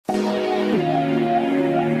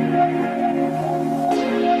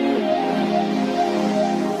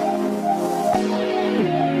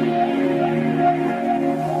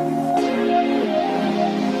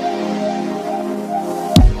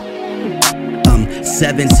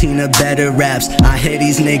17 or better raps. I hear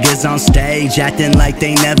these niggas on stage acting like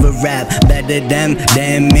they never rap. Better them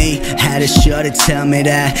than me. Had a sure to tell me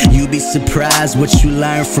that. You be surprised what you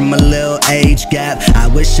learn from a little age gap. I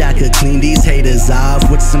wish I could clean these haters off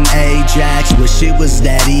with some Ajax. Wish it was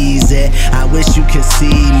that easy. I wish you could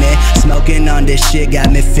see me smoking on this shit,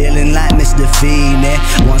 got me feeling like Mr. Phoenix.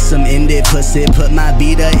 Want some indie pussy, put my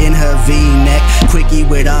beater in her V-neck. Quickie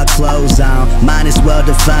with our clothes on, might as well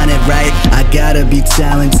define it right. I gotta be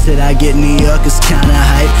talented, I get New Yorkers kinda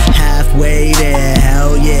hype. Halfway there,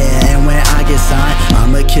 hell yeah, and when I get signed,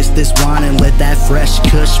 I'ma kiss this wine and let that fresh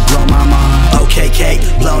kush blow my mind. Okay, Kate,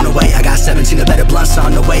 blown away, I got 17 or better blunts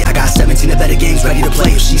on the way. I got 17 or better games ready to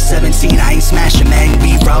play. If she's 17, I ain't smashing, man,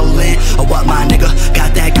 we rollin'. Or what, my nigga?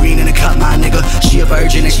 Got that green in the cup, my nigga. She a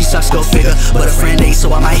virgin and she sucks, go figure. But a friend ain't,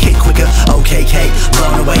 so I might hit quicker. Okay, Kate,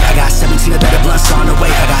 blown away, I got 17 or better blunts on the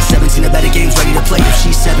way. I got 17 or better games ready to play. If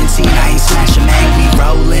she's 17, I ain't smashing, man, we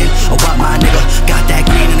rollin'. Or what, my nigga? Got that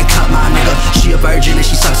green in the cup, my nigga. She a virgin and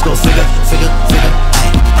she sucks, go figure, figure, figure,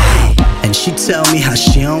 ay, ay. And she tell me how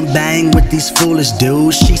she don't bang with these foolish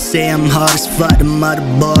dudes. She say I'm hard as fuck, the mother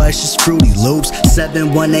boys just Fruity Loops.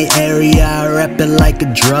 718 area, I rep it like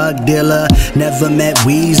a drug dealer. Never met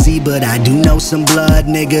Weezy, but I do know some blood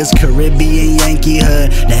niggas. Caribbean Yankee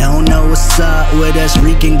hood, they don't know what's up with us.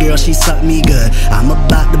 Rican girl, she suck me good. I'm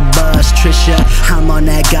about to bust Trisha, I'm on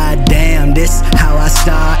that goddamn. This how I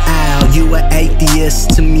start out. You an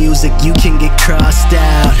atheist to music, you can get crossed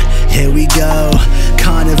out. Here we go,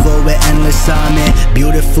 carnival with endless army.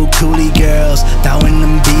 Beautiful coolie girls, throwing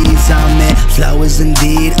them beads on me. Flow is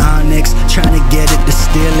indeed onyx, trying to get it to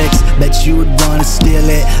Stilix. Bet you would wanna steal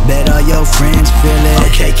it, bet all your friends feel it.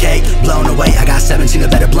 Okay, Kate, blown away, I got 17 or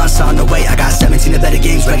better blunts on the way. I got 17 or better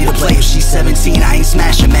games ready to play. If she's 17, I ain't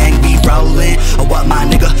smashing, man, we rollin'. Or what, my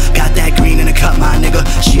nigga? Got that green in the cup, my nigga.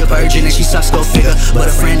 She a virgin and she sucks, go figure. But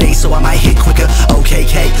a friend ain't, so I might hit quicker. Okay,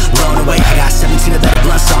 Kate, blown away, I got 17 or better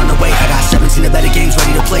blunts on the way. I got 17 or better games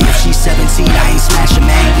ready to play. If she's 17, I ain't smashing,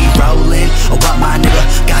 man, we rollin'. Or what, my nigga?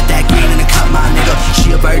 Got that green in the cup, my nigga.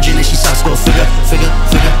 She a virgin and she sucks, go figure, figure,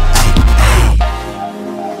 figure, ay, ay.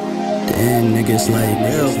 Damn, niggas like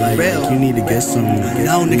you need to get some,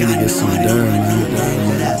 you need to get some dirt,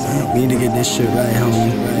 man. We need to get this shit right,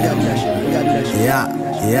 homie.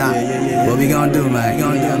 Yeah. What we gonna do, man?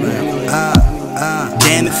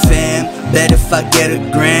 Damn it, fam, bet if I get a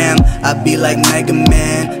gram, I be like Mega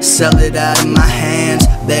Man, sell it out of my hands.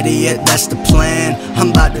 Better yet, that's the plan,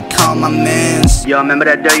 I'm about to call my mans. Yo, remember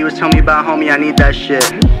that day you was telling me about, homie? I need that shit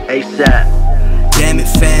ASAP. Damn it,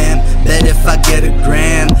 fam, bet if I get a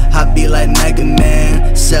gram, I be like Mega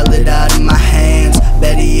Man, sell it out of my hands.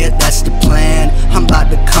 Better yet, that's the plan, I'm about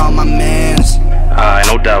to call my mans.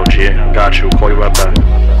 No doubt, G. Got you. Call you right back.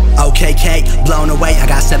 Okay, Kate, blown away, I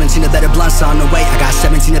got 17 or better blunts on the way. I got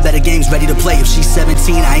 17 or better games ready to play. If she's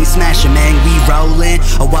 17, I ain't smashing, man, we rollin'.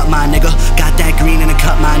 Or what, my nigga? Got that green in the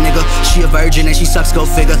cup, my nigga. She a virgin and she sucks, go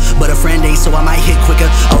figure. But a friend ain't, so I might hit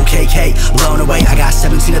quicker. Okay, Kate, blown away, I got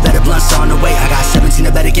 17 or better blunts on the way. I got 17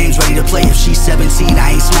 or better games ready to play. If she's 17,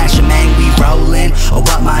 I ain't smashing, man, we rollin'. Or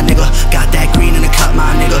what, my nigga? Got that green in the cup,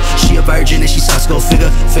 my nigga. She a virgin and she sucks, go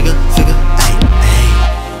figure, figure, figure, ay, ay.